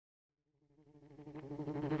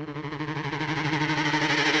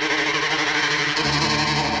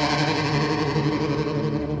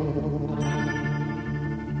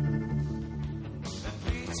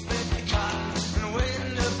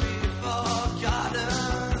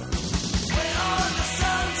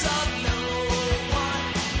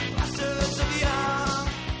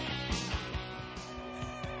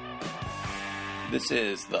This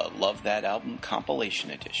is the Love That Album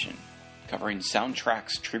Compilation Edition, covering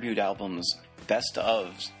soundtracks, tribute albums, best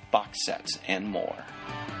ofs, box sets, and more.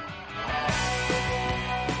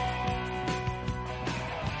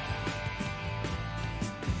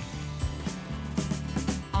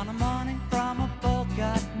 On a morning from a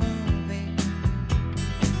Bogart movie,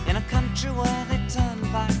 in a country where they turn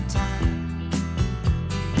back time,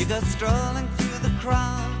 you go strolling through the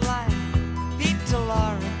crowd like Peter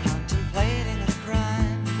Lorre contemplating a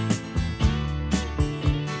crime.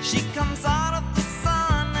 She comes out of the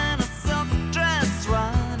sun in a silk dress,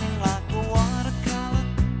 running like a watercolor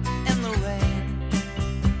in the rain.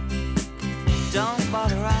 Don't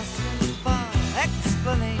bother asking for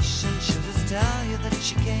explanation, she'll just tell you that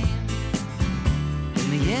she came in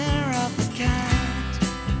the year of the cat.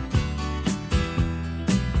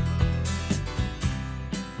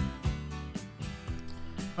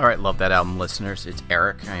 Alright, Love That Album listeners, it's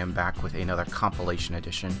Eric. I am back with another compilation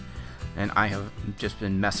edition, and I have just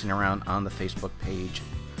been messing around on the Facebook page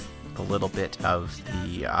with a little bit of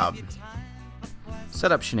the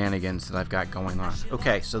setup shenanigans that I've got going on.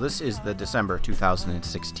 Okay, so this is the December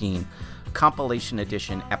 2016 compilation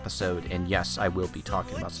edition episode, and yes, I will be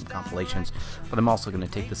talking about some compilations, but I'm also going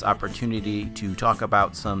to take this opportunity to talk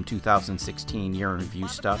about some 2016 year in review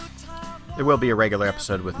stuff. There will be a regular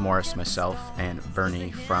episode with Morris, myself, and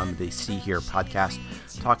Bernie from the See Here podcast,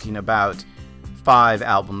 talking about 5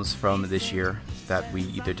 albums from this year that we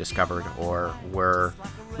either discovered or were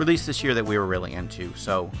released this year that we were really into.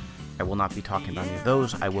 So I will not be talking about any of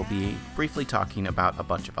those. I will be briefly talking about a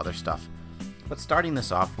bunch of other stuff. But starting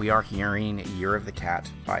this off, we are hearing Year of the Cat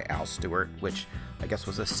by Al Stewart, which I guess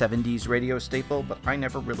was a 70s radio staple, but I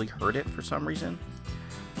never really heard it for some reason.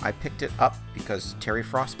 I picked it up because Terry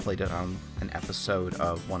Frost played it on an episode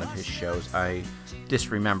of one of his shows. I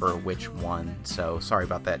disremember which one, so sorry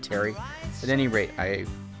about that, Terry. At any rate, I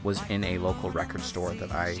was in a local record store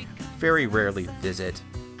that I very rarely visit.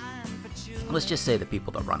 Let's just say the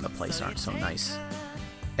people that run the place aren't so nice.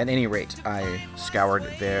 At any rate, I scoured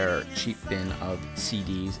their cheap bin of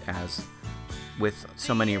CDs, as with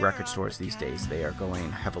so many record stores these days, they are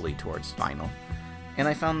going heavily towards vinyl. And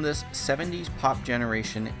I found this 70s pop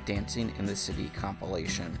generation Dancing in the City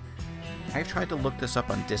compilation. I've tried to look this up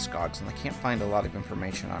on Discogs and I can't find a lot of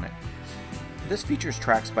information on it. This features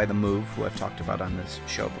tracks by The Move, who I've talked about on this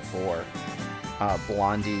show before,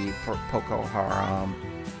 Blondie, Poco Haram,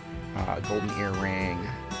 Golden Earring,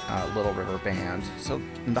 Little River Band,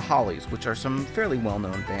 and The Hollies, which are some fairly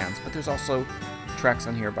well-known bands, but there's also tracks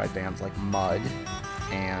on here by bands like Mud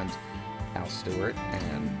and Al Stewart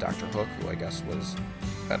and Dr. Hook, who I guess was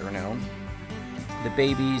better known. The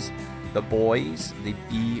Babies, The Boys, the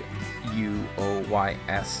B-U-O-Y-S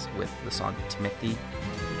with the song Timothy,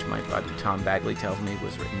 which my buddy Tom Bagley tells me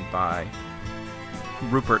was written by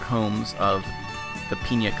Rupert Holmes of the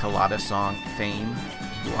Pina Colada song fame,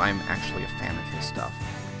 who I'm actually a fan of his stuff.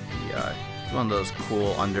 He's one of those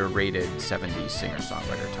cool, underrated 70s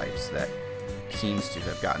singer-songwriter types that seems to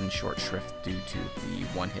have gotten short shrift due to the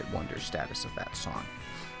one-hit wonder status of that song.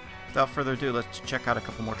 Without further ado, let's check out a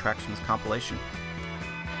couple more tracks from this compilation.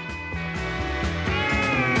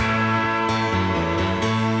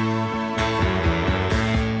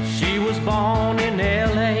 She was born in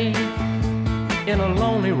L.A. in a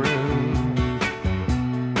lonely room.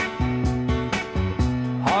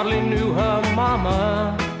 Hardly knew her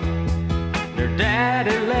mama. Her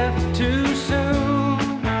daddy left too soon.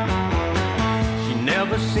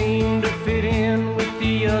 Never seemed to fit in with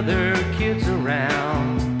the other kids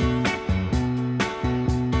around.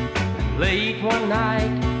 Late one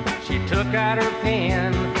night, she took out her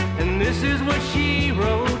pen, and this is what she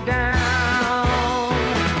wrote down.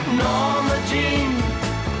 Norma Jean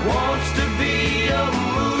wants to be a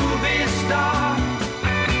movie star.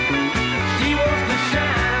 She wants to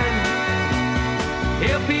shine,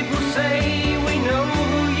 hear people say we know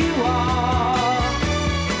who you are.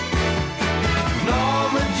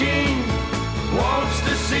 Jean wants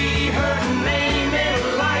to see her name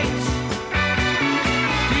in lights.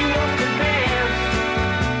 She wants to dance.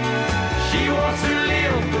 She wants to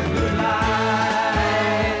live the good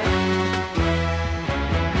life.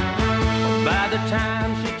 By the time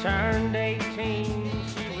she turned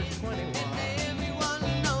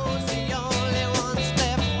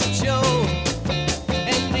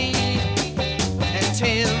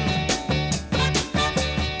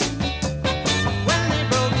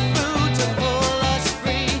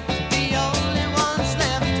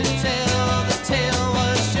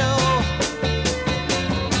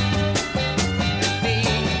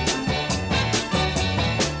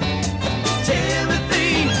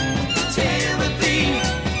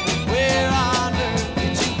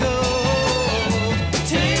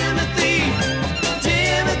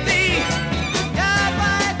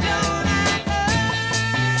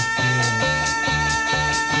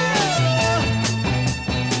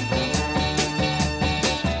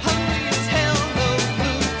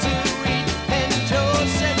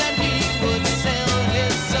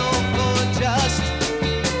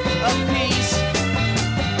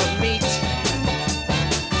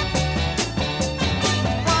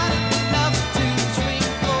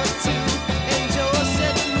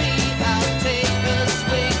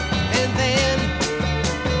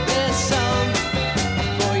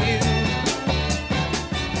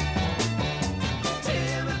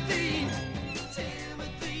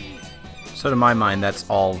So to my mind, that's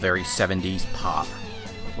all very 70s pop,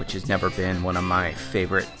 which has never been one of my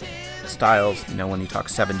favorite styles. You know, when you talk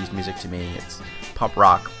 70s music to me, it's pop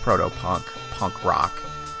rock, proto-punk, punk rock,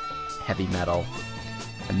 heavy metal,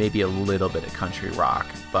 and maybe a little bit of country rock.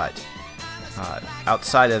 But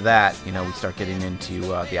outside of that, you know, we start getting into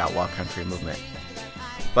the outlaw country movement.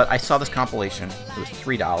 But I saw this compilation. It was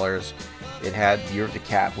 $3. It had Year of the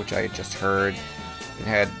Cat, which I had just heard. It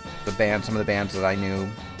had some of the bands that I knew.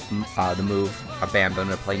 The Move, a band I'm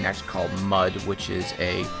going to play next called Mud, which is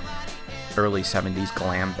a early 70s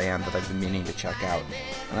glam band that I've been meaning to check out.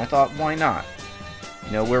 And I thought, why not?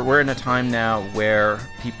 You know, we're in a time now where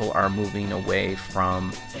people are moving away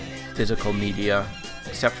from physical media,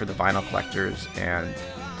 except for the vinyl collectors and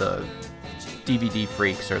the DVD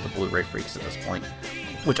freaks or the Blu-ray freaks at this point,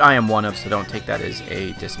 which I am one of, so don't take that as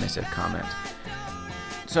a dismissive comment.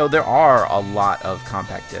 So there are a lot of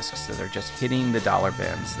compact discs that are just hitting the dollar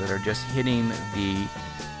bins, that are just hitting the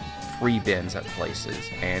free bins at places,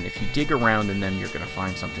 and if you dig around in them, you're going to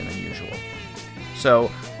find something unusual. So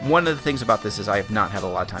one of the things about this is I have not had a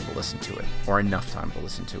lot of time to listen to it, or enough time to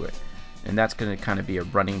listen to it, and that's going to kind of be a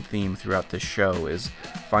running theme throughout this show, is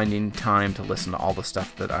finding time to listen to all the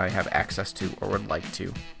stuff that I have access to or would like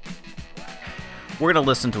to. We're going to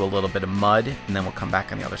listen to a little bit of Mud, and then we'll come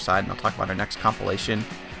back on the other side, and I'll talk about our next compilation,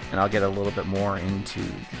 and I'll get a little bit more into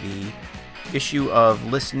the issue of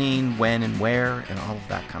listening, when and where, and all of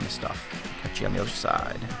that kind of stuff. Catch you on the other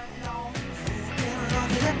side. Well,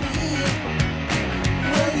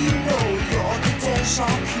 you know you're the dance all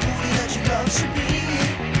cool that you love to be.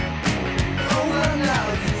 Oh, well, now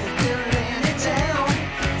you've been laying it down.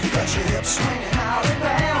 You got your hips swinging out of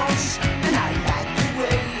bounds, and I like the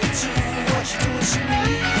way you do what you do to me.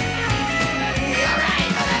 Alright,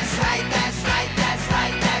 well, that's right, that's right, that's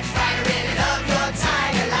right, that's right. I really love your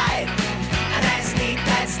tiger light. And that's neat,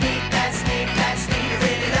 that's neat, that's neat, that's neat. I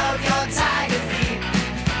really love your tiger feet.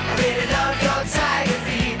 I really love your tiger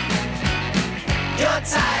feet. Your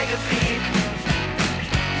tiger feet.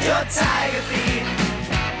 Your tiger feet.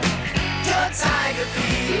 Your tiger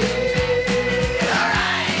feet. Alright.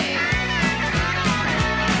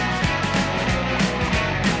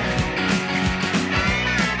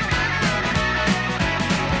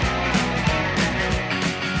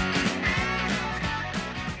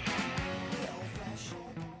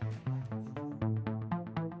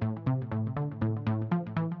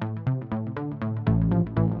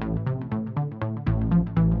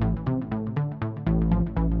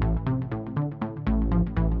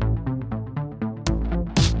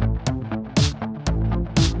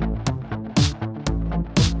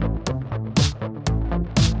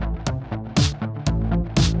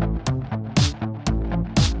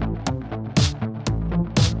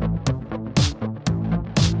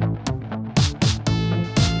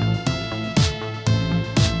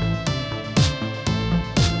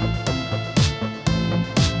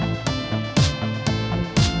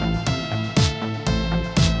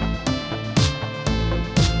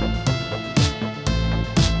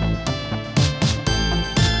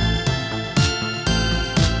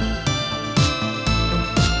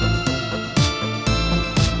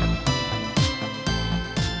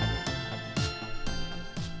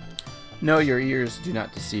 No, your ears do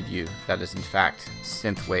not deceive you. That is, in fact,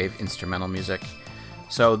 synthwave instrumental music.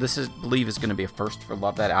 So this is, I believe, is going to be a first for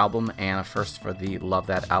Love That Album and a first for the Love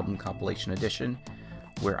That Album compilation edition,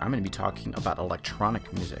 where I'm going to be talking about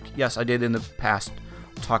electronic music. Yes, I did in the past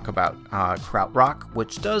talk about krautrock,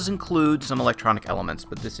 which does include some electronic elements,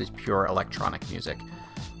 but this is pure electronic music.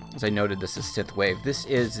 As I noted, this is synthwave. This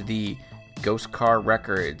is the Ghost Car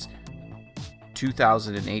Records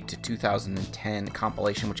 2008 to 2010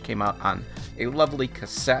 compilation, which came out on a lovely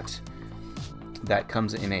cassette that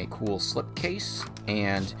comes in a cool slipcase,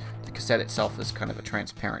 and the cassette itself is kind of a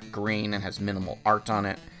transparent green and has minimal art on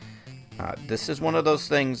it. This is one of those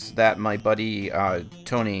things that my buddy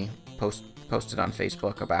Tony posted on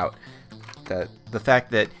Facebook about the fact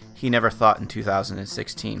that he never thought in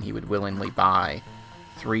 2016 he would willingly buy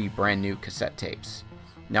 3 brand new cassette tapes.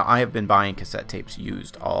 Now, I have been buying cassette tapes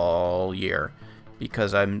used all year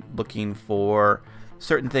because I'm looking for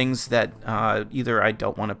certain things that either I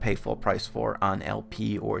don't want to pay full price for on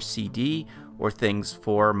LP or CD, or things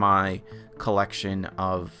for my collection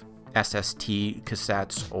of SST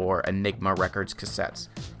cassettes or Enigma Records cassettes.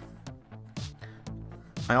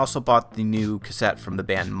 I also bought the new cassette from the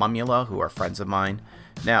band Mumula, who are friends of mine.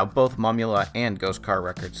 Now, both Mumula and Ghost Car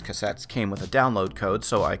Records cassettes came with a download code,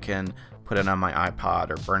 so I can put it on my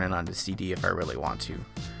iPod or burn it onto CD if I really want to.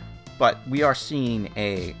 But we are seeing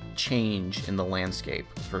a change in the landscape,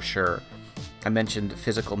 for sure. I mentioned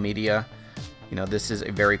physical media. This is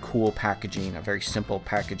a very cool packaging, a very simple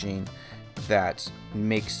packaging that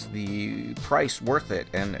makes the price worth it.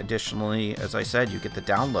 And additionally, as I said, you get the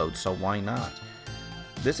download, so why not?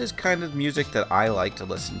 This is kind of music that I like to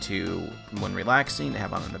listen to when relaxing, to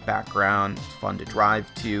have on in the background. It's fun to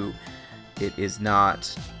drive to. It is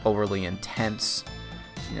not overly intense.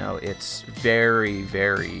 It's very,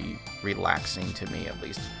 very relaxing to me, at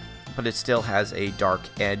least. But it still has a dark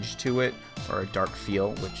edge to it, or a dark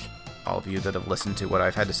feel, which all of you that have listened to what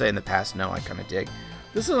I've had to say in the past know I kind of dig.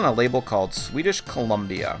 This is on a label called Swedish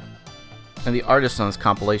Columbia. And the artists on this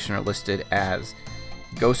compilation are listed as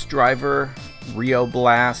Ghost Driver, Rio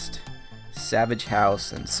Blast, Savage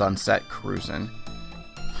House, and Sunset Cruisin'.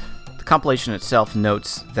 The compilation itself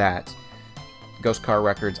notes that Ghost Car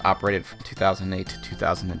Records operated from 2008 to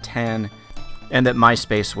 2010, and that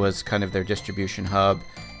MySpace was kind of their distribution hub,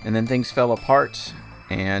 and then things fell apart,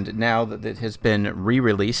 and now that it has been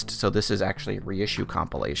re-released, so this is actually a reissue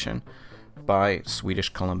compilation by Swedish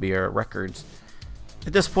Columbia Records.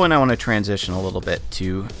 At this point, I want to transition a little bit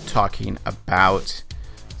to talking about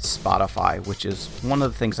Spotify, which is one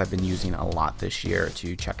of the things I've been using a lot this year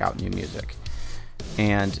to check out new music.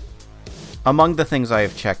 And among the things I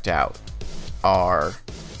have checked out are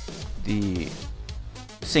the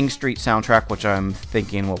Sing Street soundtrack, which I'm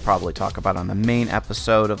thinking we'll probably talk about on the main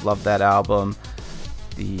episode of Love That Album.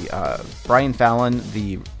 The Brian Fallon,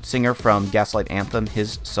 the singer from Gaslight Anthem,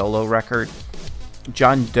 his solo record.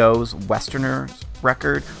 John Doe's Westerner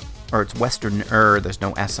record, or it's Westerner, there's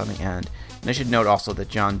no S on the end. And I should note also that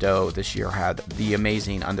John Doe this year had the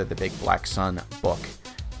amazing Under the Big Black Sun book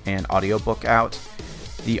and audiobook out.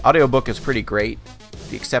 The audiobook is pretty great, with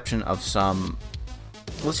the exception of some,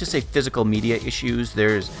 let's just say, physical media issues.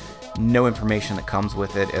 There's no information that comes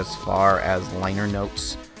with it as far as liner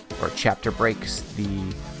notes or chapter breaks.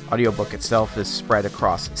 The audiobook itself is spread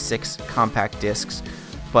across 6 compact discs,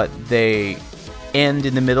 but they end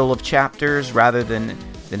in the middle of chapters rather than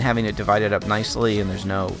having it divided up nicely, and there's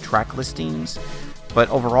no track listings. But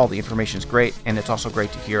overall, the information is great, and it's also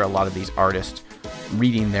great to hear a lot of these artists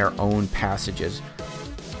reading their own passages.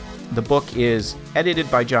 The book is edited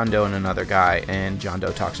by John Doe and another guy, and John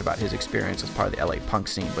Doe talks about his experience as part of the LA punk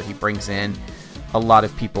scene, but he brings in a lot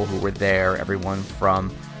of people who were there, everyone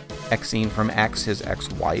from Exene from X, his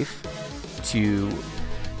ex-wife, to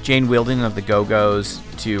Jane Wilden of the Go-Go's,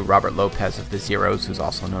 to Robert Lopez of the Zeros, who's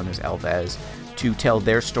also known as Elvez, to tell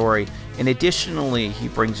their story. And additionally, he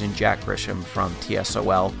brings in Jack Grisham from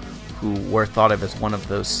TSOL, who were thought of as one of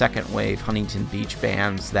those second-wave Huntington Beach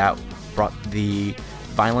bands that brought the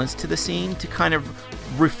violence to the scene, to kind of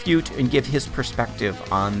refute and give his perspective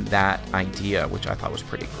on that idea, which I thought was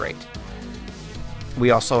pretty great.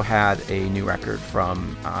 We also had a new record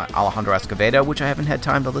from Alejandro Escovedo, which I haven't had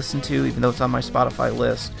time to listen to, even though it's on my Spotify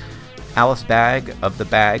list. Alice Bagg of The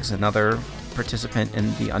Bags, another participant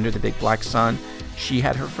in the Under the Big Black Sun. She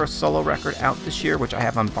had her first solo record out this year, which I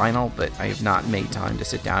have on vinyl, but I have not made time to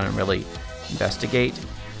sit down and really investigate.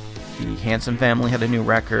 The Hanson Family had a new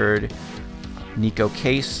record. Nico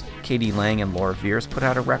Case, Katie Lang, and Laura Veers put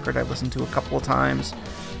out a record I've listened to a couple of times.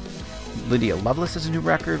 Lydia Lovelace has a new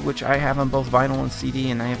record, which I have on both vinyl and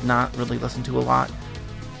CD, and I have not really listened to a lot.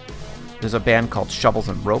 There's a band called Shovels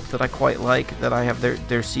and Rope that I quite like, that I have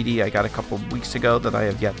their CD I got a couple of weeks ago that I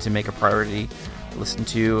have yet to make a priority to listen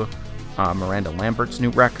to. Miranda Lambert's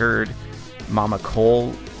new record. Mama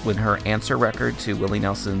Cole with her answer record to Willie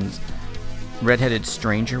Nelson's Redheaded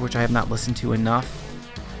Stranger, which I have not listened to enough.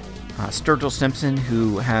 Sturgill Simpson,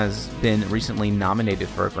 who has been recently nominated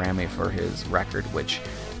for a Grammy for his record, which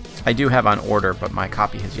I do have on order, but my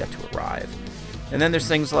copy has yet to arrive. And then there's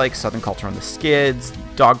things like Southern Culture on the Skids.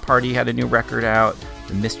 Dog Party had a new record out.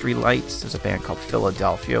 The Mystery Lights, there's a band called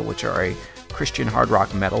Philadelphia, which are a Christian hard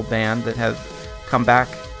rock metal band that have come back,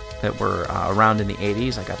 that were around in the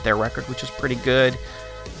 80s. I got their record, which is pretty good.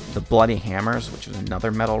 The Bloody Hammers, which is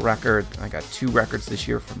another metal record. I got 2 records this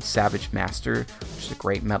year from Savage Master, which is a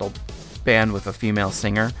great metal band with a female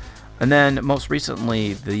singer. And then most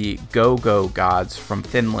recently, the Go-Go Gods from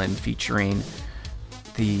Finland, featuring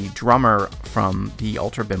the drummer from the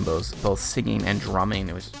Ultra Bimbos, both singing and drumming.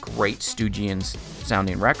 It was a great Stoogian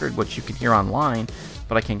sounding record, which you can hear online,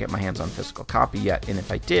 but I can't get my hands on a physical copy yet. And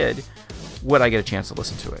if I did, would I get a chance to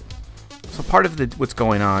listen to it? So part of what's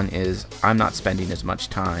going on is I'm not spending as much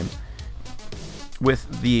time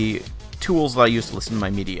with the tools that I use to listen to my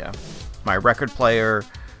media. My record player,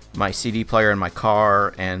 my CD player in my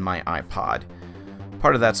car, and my iPod.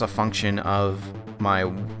 Part of that's a function of my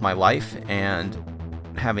life and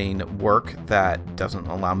having work that doesn't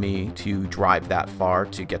allow me to drive that far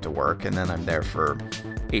to get to work, and then I'm there for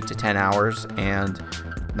 8 to 10 hours, and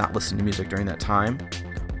not listening to music during that time,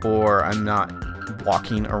 or I'm not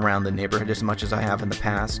walking around the neighborhood as much as I have in the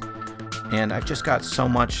past. And I've just got so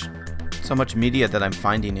much media that I'm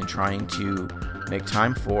finding and trying to make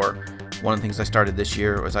time for. One of the things I started this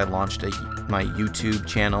year was I launched my YouTube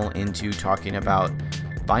channel into talking about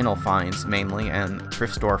vinyl finds mainly and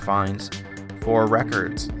thrift store finds for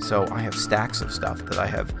records. So I have stacks of stuff that I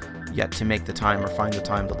have yet to make the time or find the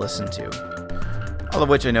time to listen to. All of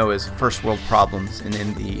which I know is first world problems, and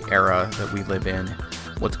in the era that we live in,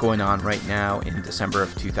 what's going on right now in December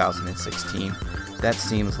of 2016, that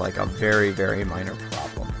seems like a very, very minor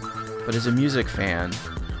problem. But as a music fan,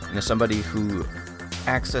 and as somebody who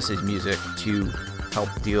accesses music to help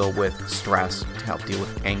deal with stress, to help deal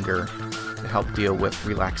with anger, to help deal with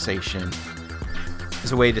relaxation,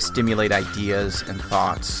 as a way to stimulate ideas and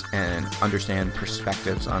thoughts and understand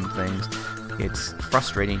perspectives on things, it's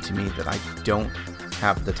frustrating to me that I don't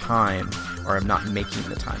have the time, or I'm not making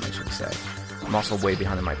the time, I should say. I'm also way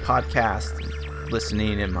behind in my podcast, and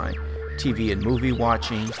listening, and my TV and movie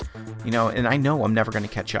watching, and I know I'm never going to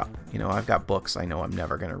catch up. I've got books I know I'm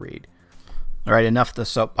never going to read. All right, enough of the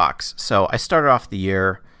soapbox. So I started off the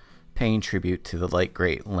year paying tribute to the late,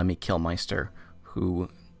 great Lemmy Kilmister, who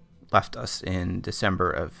left us in December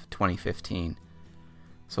of 2015.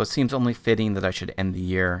 So it seems only fitting that I should end the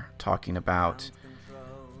year talking about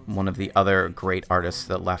one of the other great artists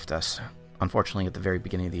that left us, unfortunately, at the very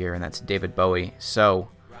beginning of the year, and that's David Bowie. So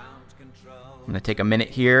I'm going to take a minute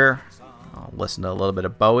here. I'll listen to a little bit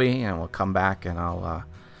of Bowie, and we'll come back and I'll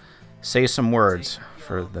say some words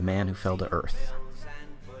for the man who fell to earth.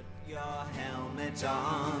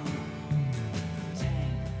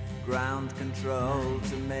 Ground control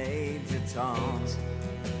to Major Tom.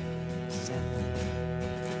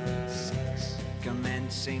 7, 6.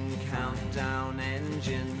 Commencing countdown,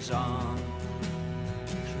 engines on.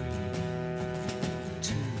 3,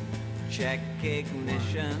 2. Check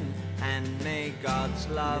ignition, and may God's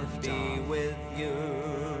love be with you.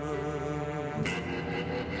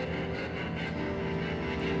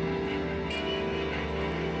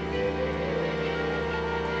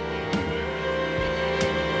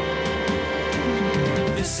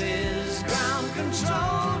 This is ground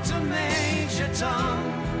control to Major Tom.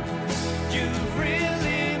 You've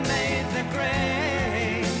really made the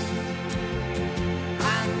grade,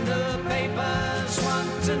 and the papers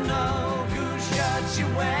want to know whose shirts you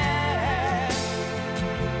wear.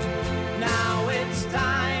 Now it's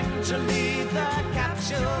time to leave the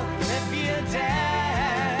capsule if you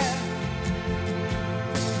dare.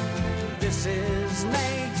 This is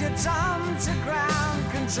Major Tom to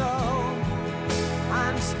ground control.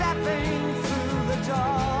 I'm stepping through the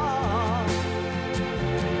door,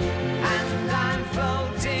 and I'm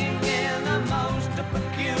floating in a most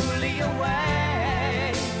peculiar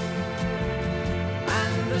way,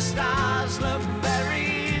 and the stars look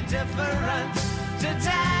very different today,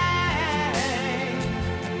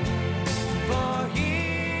 for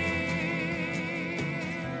here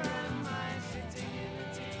am I sitting in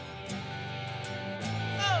a tea.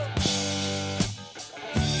 Oh!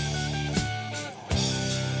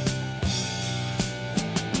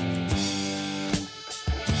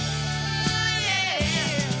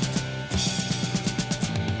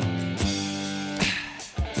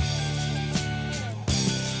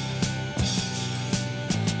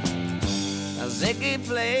 Ziggy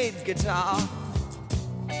played guitar,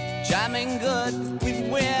 jamming good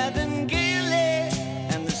with Weird and Gilly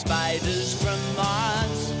and the Spiders from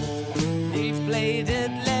Mars. He played it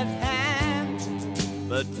left hand,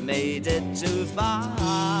 but made it too far.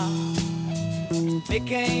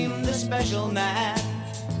 Became the special man,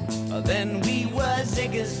 then we were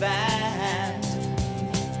Ziggy's band.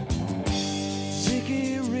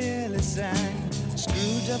 Ziggy really sang,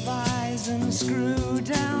 screwed up eyes and screwed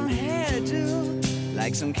down hairdo,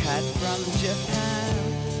 like some cat from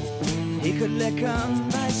Japan. He could lick 'em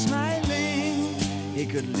by smiling, he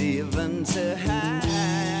could leave 'em to hang.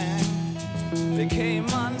 They came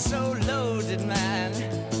on so loaded, man,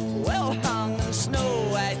 well hung in snow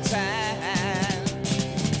white tan.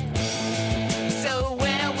 So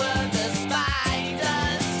where were the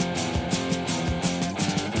spiders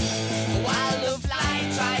while the fly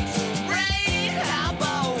tried to break our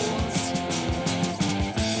bones?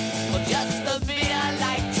 Well, just the beer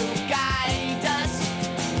like to guide us.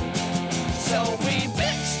 So we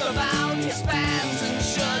bitched about his fans and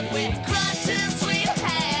should we crush his sweet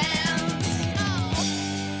hands. Oh.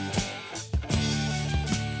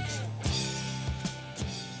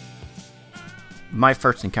 My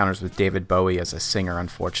first encounters with David Bowie as a singer,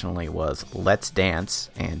 unfortunately, was Let's Dance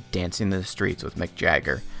and Dancing in the Streets with Mick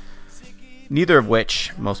Jagger. neither of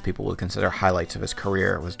which most people would consider highlights of his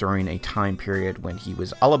career, was during a time period when he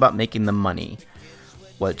was all about making the money,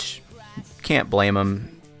 which can't blame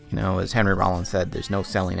him. You know, as Henry Rollins said, there's no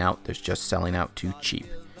selling out, there's just selling out too cheap.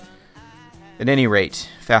 At any rate,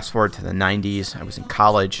 fast forward to the 90s, I was in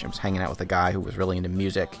college, I was hanging out with a guy who was really into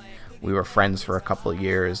music. We were friends for a couple of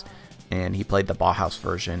years, and he played the Bauhaus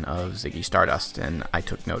version of Ziggy Stardust, and I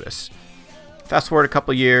took notice. Fast forward a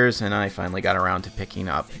couple of years, and I finally got around to picking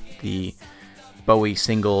up the Bowie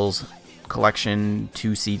Singles Collection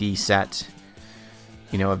 2 CD set.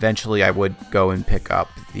 You know, eventually I would go and pick up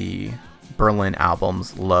the Berlin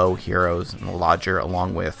albums Low, Heroes, and Lodger,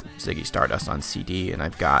 along with Ziggy Stardust on CD, and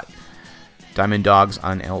I've got Diamond Dogs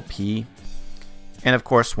on LP. And of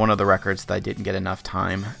course, one of the records that I didn't get enough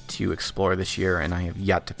time to explore this year, and I have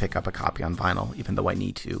yet to pick up a copy on vinyl, even though I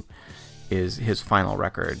need to, is his final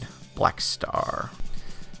record, Black Star.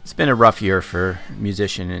 It's been a rough year for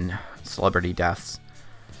musician and celebrity deaths,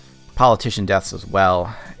 politician deaths as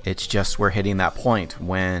well. It's just we're hitting that point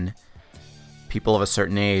when people of a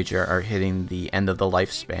certain age are hitting the end of the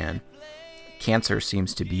lifespan. Cancer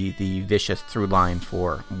seems to be the vicious through line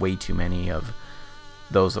for way too many of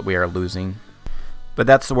those that we are losing. But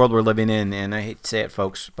that's the world we're living in, and I hate to say it,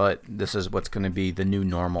 folks, but this is what's going to be the new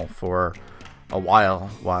normal for a while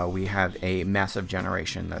we have a massive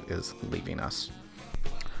generation that is leaving us.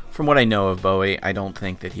 From what I know of Bowie, I don't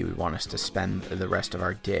think that he would want us to spend the rest of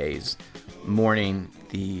our days mourning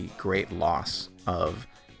the great loss of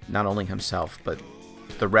not only himself, but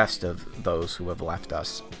the rest of those who have left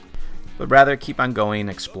us. But rather keep on going,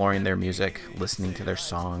 exploring their music, listening to their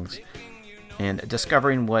songs, and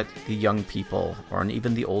discovering what the young people, or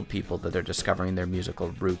even the old people that are discovering their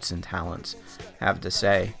musical roots and talents, have to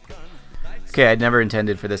say. Okay, I'd never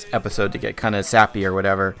intended for this episode to get kind of sappy or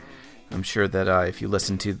whatever. I'm sure that if you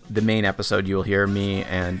listen to the main episode, you'll hear me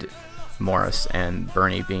and Morris and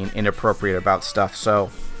Bernie being inappropriate about stuff.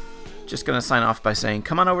 So, just going to sign off by saying,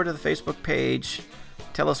 come on over to the Facebook page.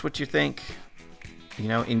 Tell us what you think. You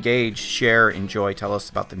know, engage, share, enjoy, tell us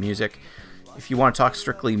about the music. If you want to talk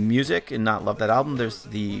strictly music and not love that album, there's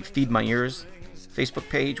the Feed My Ears Facebook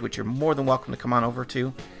page, which you're more than welcome to come on over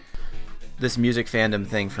to. This music fandom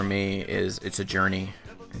thing for me it's a journey.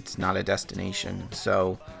 It's not a destination.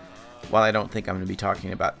 So while I don't think I'm going to be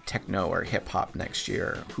talking about techno or hip hop next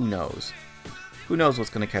year, who knows? Who knows what's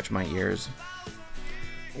going to catch my ears?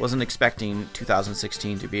 Wasn't expecting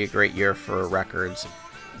 2016 to be a great year for records,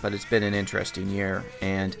 but it's been an interesting year,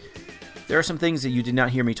 and there are some things that you did not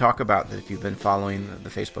hear me talk about that if you've been following the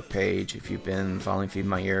Facebook page, if you've been following Feed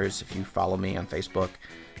My Ears, if you follow me on Facebook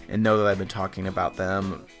and know that I've been talking about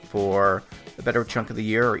them for a better chunk of the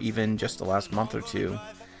year or even just the last month or two,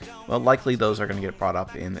 well, likely those are going to get brought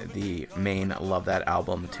up in the main Love That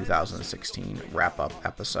Album 2016 wrap-up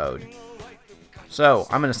episode. So,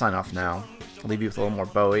 I'm going to sign off now. I'll leave you with a little more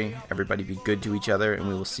Bowie. Everybody be good to each other, and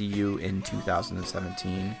we will see you in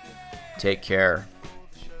 2017. Take care.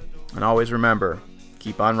 And always remember,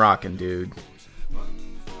 keep on rocking, dude.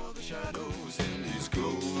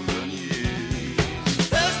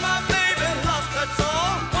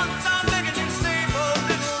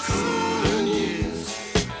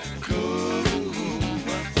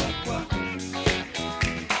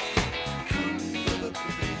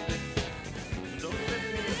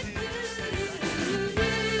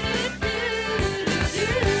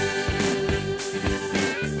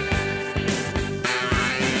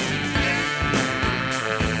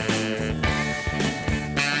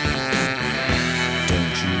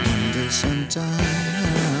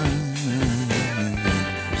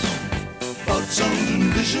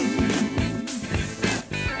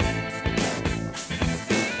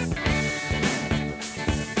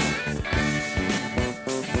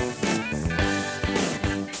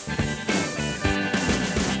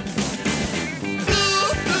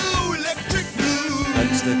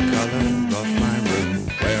 That's the color of my room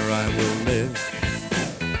where I will live.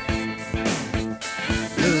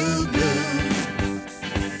 Blue, blue.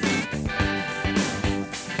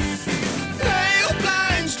 Pale,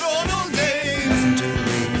 blind, strong all day. Nothing to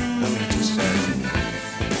read, nothing to say.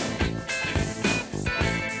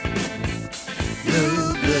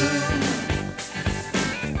 Blue, blue.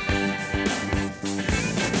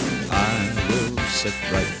 I will sit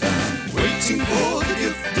right down, waiting for the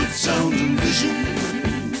gift of sound and vision.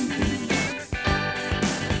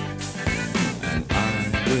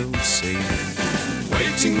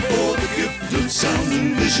 Waiting for the gift of sound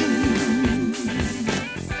and vision.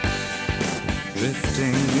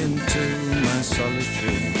 Drifting into my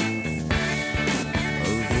solitude.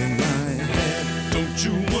 Over my head. Don't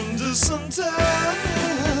you wonder sometimes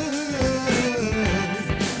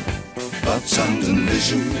about thought, sound, and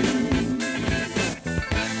vision.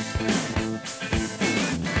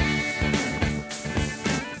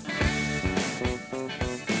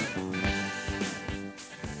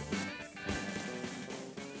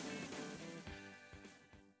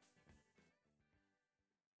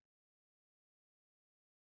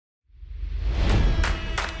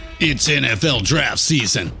 It's NFL draft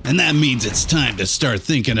season, and that means it's time to start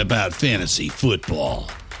thinking about fantasy football.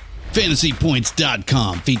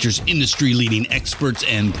 FantasyPoints.com features industry-leading experts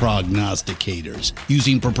and prognosticators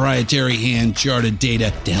using proprietary hand-charted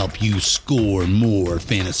data to help you score more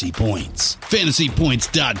fantasy points.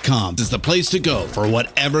 FantasyPoints.com is the place to go for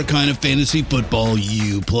whatever kind of fantasy football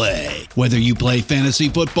you play. Whether you play fantasy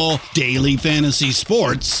football, daily fantasy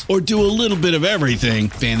sports, or do a little bit of everything,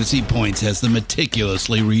 Fantasy Points has the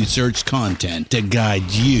meticulously researched content to guide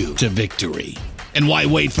you to victory. And why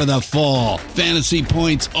wait for the fall? Fantasy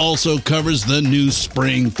Points also covers the new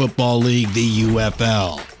spring football league, the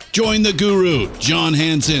UFL. Join the guru, John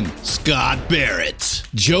Hansen, Scott Barrett,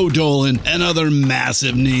 Joe Dolan, and other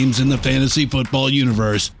massive names in the fantasy football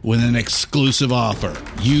universe with an exclusive offer.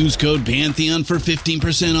 Use code Pantheon for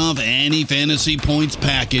 15% off any Fantasy Points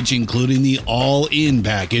package, including the all-in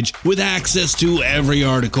package, with access to every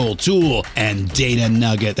article, tool, and data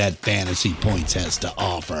nugget that Fantasy Points has to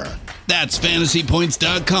offer. That's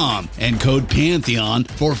FantasyPoints.com and code Pantheon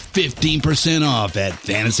for 15% off at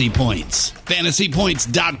Fantasy Points.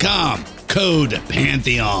 FantasyPoints.com, code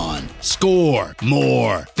Pantheon. Score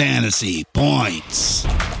more fantasy points.